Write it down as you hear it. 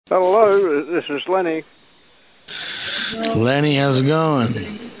Hello, this is Lenny. Lenny, how's it going?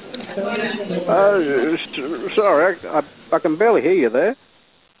 Sorry, I can barely hear you there.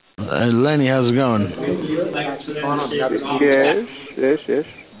 Lenny, how's it going? Yes.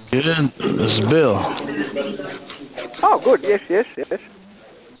 Good. This is Bill. Oh, good. Yes.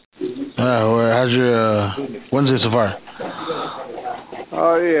 How's your Wednesday so far?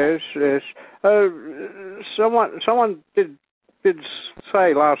 Oh, yes. Someone did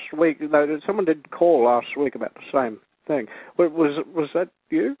say last week. No, someone did call last week about the same thing. Was that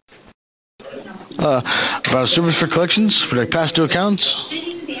you? About service for collections for like past due accounts.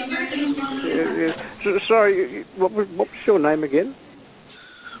 Yeah. Sorry, what was your name again?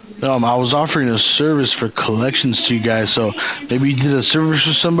 I was offering a service for collections to you guys. So maybe you did a service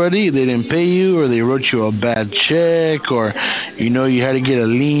for somebody, they didn't pay you, or they wrote you a bad check, or you had to get a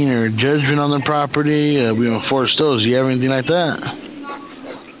lien or a judgment on the property. We enforce those. Do you have anything like that?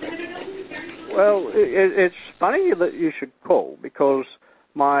 Well, it's funny that you should call because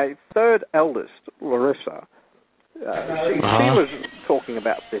my third eldest, Larissa, she was talking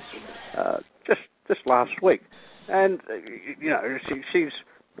about this just last week, and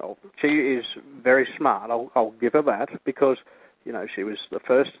she is very smart. I'll give her that because she was the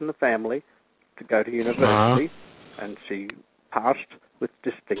first in the family to go to university, and she passed with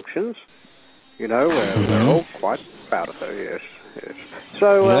distinctions. We're all quite proud of her. Yes.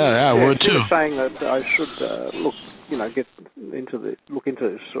 So I would too. She was saying that I should look into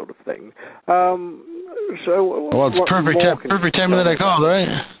this sort of thing. Well, it's perfect time that I called, right?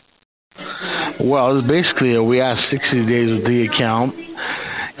 Well, basically, we asked 60 days with the account.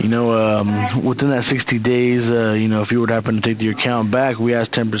 Within that 60 days, if you would happen to take your account back, we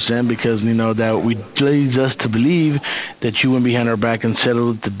asked 10% because, that leads us to believe that you went behind our back and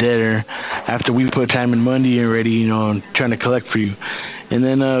settled with the debtor after we put time and money already, trying to collect for you. And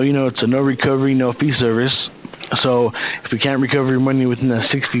then, it's a no recovery, no fee service. So if we can't recover your money within that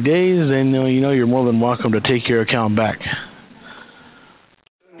 60 days, then, you're more than welcome to take your account back.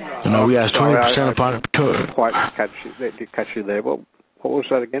 We asked 20% upon... Quite catch you there. Well, what was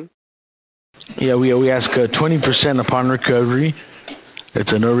that again? Yeah, we ask 20% upon recovery.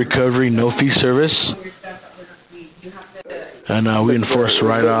 It's a no recovery, no fee service. And we enforce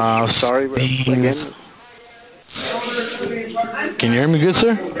write-offs. Sorry, again? Can you hear me good,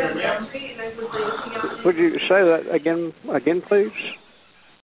 sir? Would you say that again, please?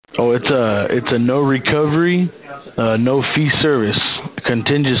 Oh, it's a no recovery, no fee service,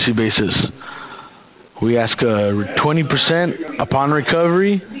 contingency basis. We ask 20% upon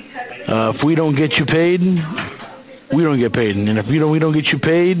recovery. If we don't get you paid, we don't get paid. And if we don't get you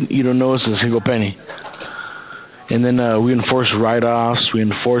paid, you don't know us a single penny. And then we enforce write-offs, we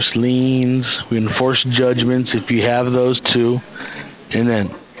enforce liens, we enforce judgments if you have those too. And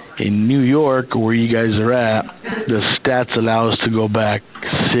then in New York, where you guys are at, the stats allow us to go back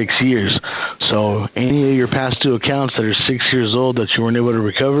 6 years. So any of your past due accounts that are 6 years old that you weren't able to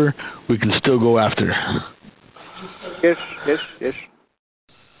recover, we can still go after. Yes.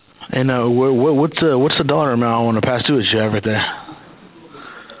 And what's the dollar amount on the past due that you have right there?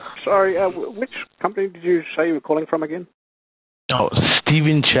 Sorry, which company did you say you were calling from again? Oh,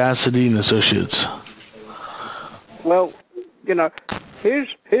 Steven Chasity Associates. Well, here's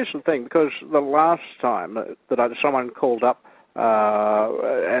the thing, because the last time that someone called up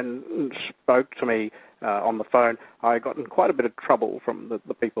and spoke to me on the phone, I got in quite a bit of trouble from the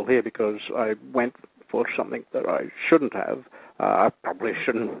people here because I went for something that I shouldn't have. I probably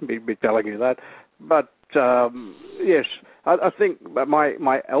shouldn't be telling you that, but yes, I think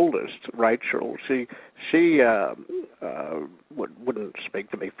my eldest, Rachel, she wouldn't speak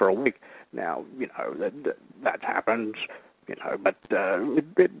to me for a week. Now, that happens. But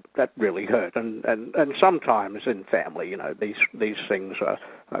that really hurt, and sometimes in family, these things are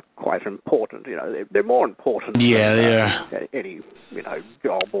quite important. They're more important than any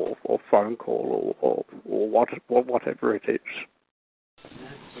job or phone call or whatever it is.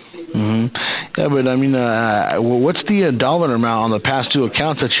 Mm-hmm. Yeah, but I mean, what's the dollar amount on the past due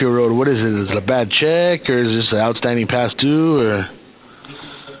accounts that you wrote? What is it? Is it a bad check, or is this an outstanding past due, or?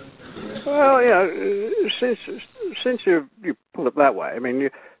 Well, since you put it that way, I mean,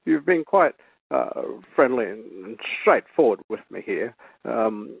 you've been quite friendly and straightforward with me here.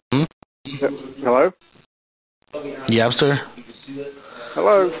 Hello? Yeah, sir.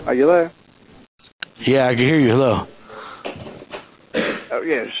 Hello, are you there? Yeah, I can hear you. Hello.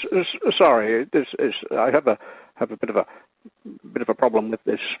 Yes. Sorry, I have a bit of a problem with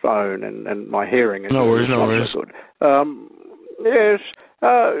this phone and my hearing is no worries. so good. Yes.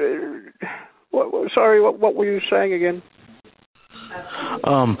 Sorry, what were you saying again?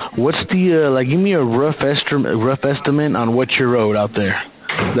 What's the like? Give me a rough estimate on what you owed out there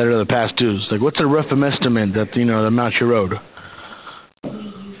that are the past dues. Like, what's a rough estimate that the amount you owed?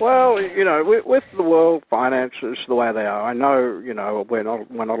 Well, with the world finances the way they are, I know, we're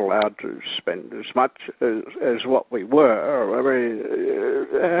not allowed to spend as much as what we were. I mean,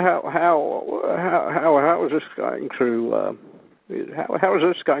 how is this going to how is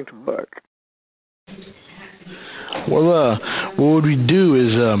this going to work? Well, what we do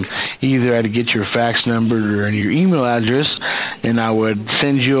is either I had to get your fax number or your email address, and I would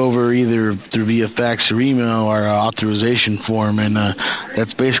send you over either through via fax or email our authorization form, and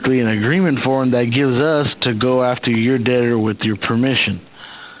that's basically an agreement form that gives us to go after your debtor with your permission.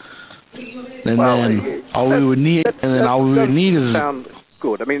 And then all we would need is sound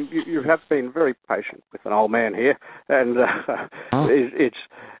good. I mean, you have been very patient with an old man here, and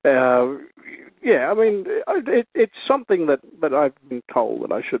yeah, I mean, it's something that I've been told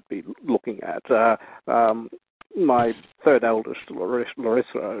that I should be looking at. My third eldest,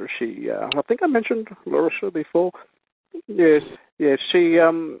 Larissa, she, I think I mentioned Larissa before. Yes, she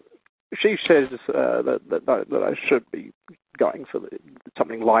says that I should be going for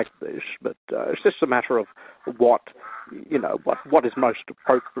something like this, but it's just a matter of what is most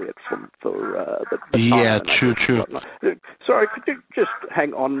appropriate for the yeah, time. True. Sorry, could you just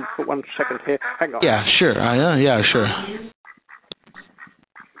hang on for 1 second here? Hang on. Yeah, sure. Yeah, sure.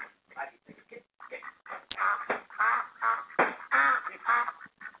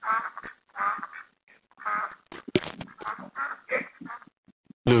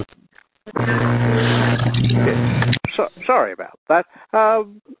 Luke. Sorry about that.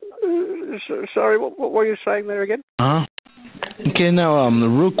 Sorry, what were you saying there again? Okay, now a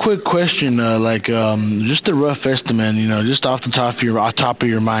real quick question, just a rough estimate, just off the top of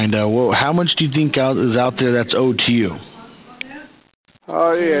your mind, how much do you think is out there that's owed to you?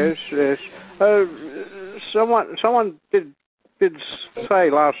 Oh yes. Someone did say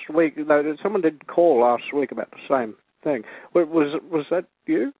last week. No, someone did call last week about the same thing. Was that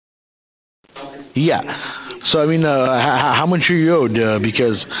you? Yeah. So I mean, how much are you owed?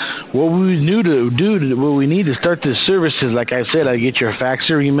 Because what we need to start this service is, like I said, I get your fax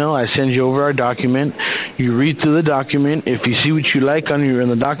or email. I send you over our document. You read through the document. If you see what you like in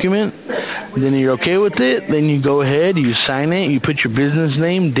the document, then you're okay with it. Then you go ahead, you sign it, you put your business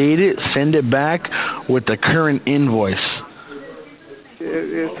name, date it, send it back with the current invoice.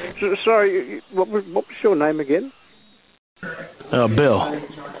 Sorry, what was your name again? Bill.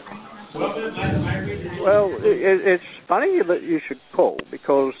 Well, it's funny that you should call,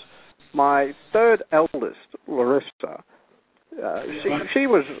 because my third eldest, Larissa, she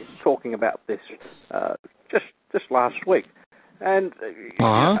was talking about this just last week, and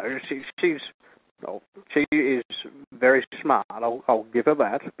she is very smart. I'll give her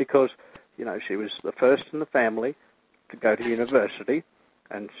that, because she was the first in the family to go to university,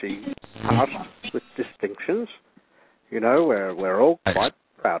 and she passed with distinctions. We're all quite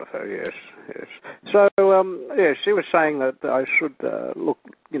proud of her. Yes. So, she was saying that I should look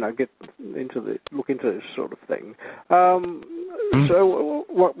into this sort of thing. So,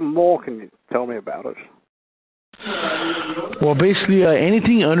 what more can you tell me about it? Well, basically,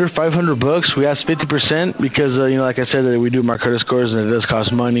 anything under $500, we ask 50%, because like I said, we do mark credit scores, and it does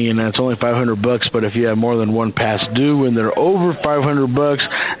cost money, and it's only $500. But if you have more than one past due and they're over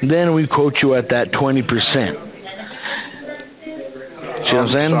 $500, then we quote you at that 20%. See what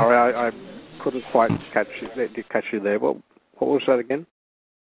I'm saying? Sorry, I couldn't quite catch you there. What was that again?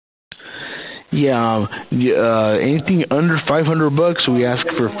 Yeah, anything under $500, we ask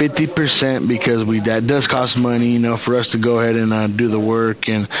for 50%, because that does cost money, for us to go ahead and do the work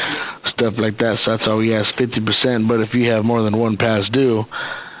and stuff like that. So that's why we ask 50%. But if you have more than one past due,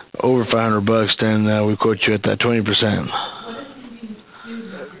 over $500, then we quote you at that 20%.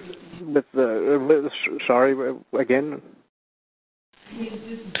 Sorry, again.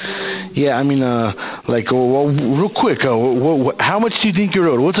 Yeah, I mean, real quick, how much do you think you're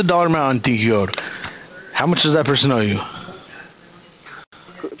owed? What's the dollar amount you think you owed? How much does that person owe you?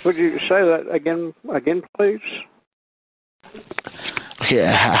 Could you say that again, please? Okay,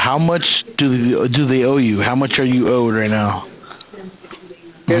 how much do they owe you? How much are you owed right now?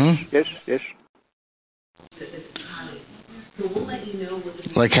 Yes.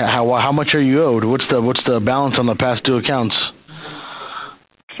 Like, how much are you owed? What's the balance on the past due accounts?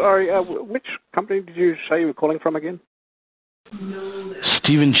 Sorry, which company did you say you were calling from again?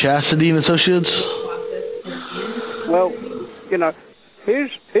 Steven Chasity Associates. Well,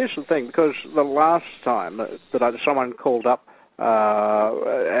 here's the thing, because the last time that someone called up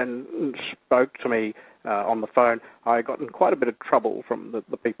and spoke to me on the phone. I got in quite a bit of trouble from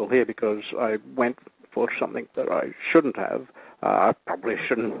the people here because I went for something that I shouldn't have. I probably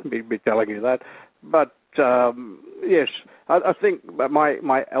shouldn't be telling you that. But, yes, I think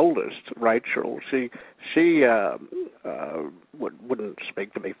my eldest, Rachel, she wouldn't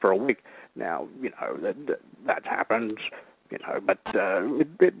speak to me for a week. Now, that happens. But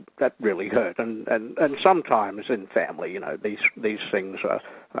that really hurt, and sometimes in family, these things are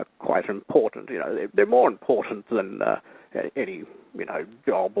quite important. They're more important than any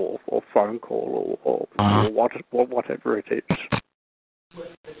job or phone call or whatever it is.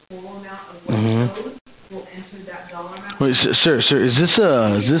 Mm-hmm. Wait, sir, is this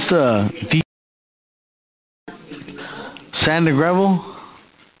the sand and gravel?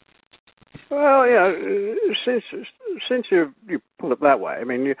 Well, since you put it that way, I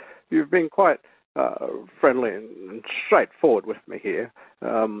mean, you've been quite friendly and straightforward with me here.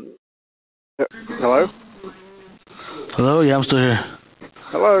 Hello? Hello? Yeah, I'm still here.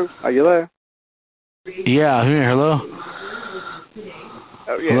 Hello? Are you there? Yeah, I'm here. Hello?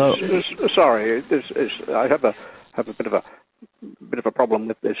 Yes. Hello? Sorry, I have a bit of a problem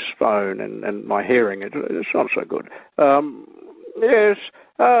with this phone and my hearing. It's not so good. Yes.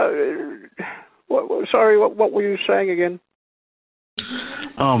 Sorry, what were you saying again?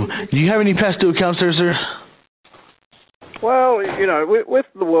 Do you have any past due accounts there, sir? Well, with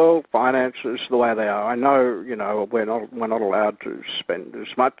the world finances the way they are, I know, we're not allowed to spend as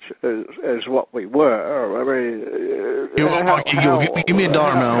much as what we were. I mean, give me a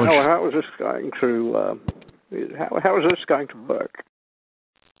dollar amount. How is this going to? How is this going to work?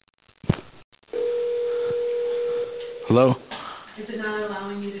 Hello? Is it not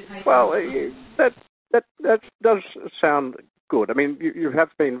allowing you to type? Well, that does sound good. I mean, you have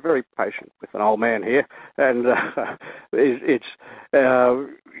been very patient with an old man here, and it's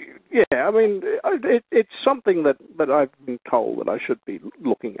I mean, it's something that I've been told that I should be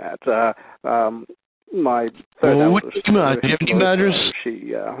looking at. My third eldest, do you have an email address?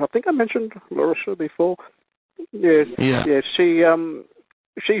 I think I mentioned Larissa before. Yes, yeah. Yes, she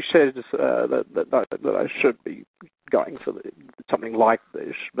says that I should be going for something like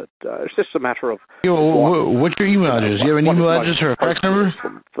this, but it's just a matter of... what's your email address? Do you have an email address or a fax number?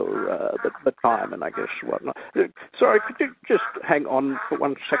 For the time and I guess whatnot. Sorry, could you just hang on for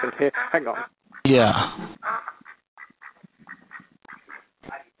 1 second here? Hang on. Yeah.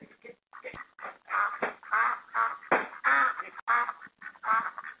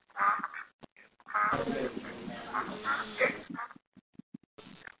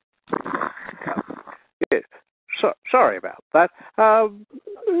 Sorry about that.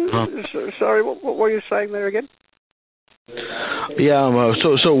 Sorry, what were you saying there again? Yeah.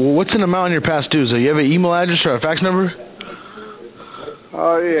 So what's an amount on your past dues? Do you have an email address or a fax number?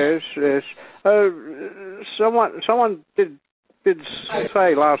 Oh yes. Someone did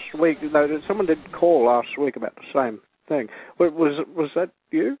say last week. Someone did call last week about the same thing. Was that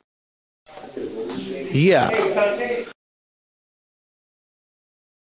you? Yeah.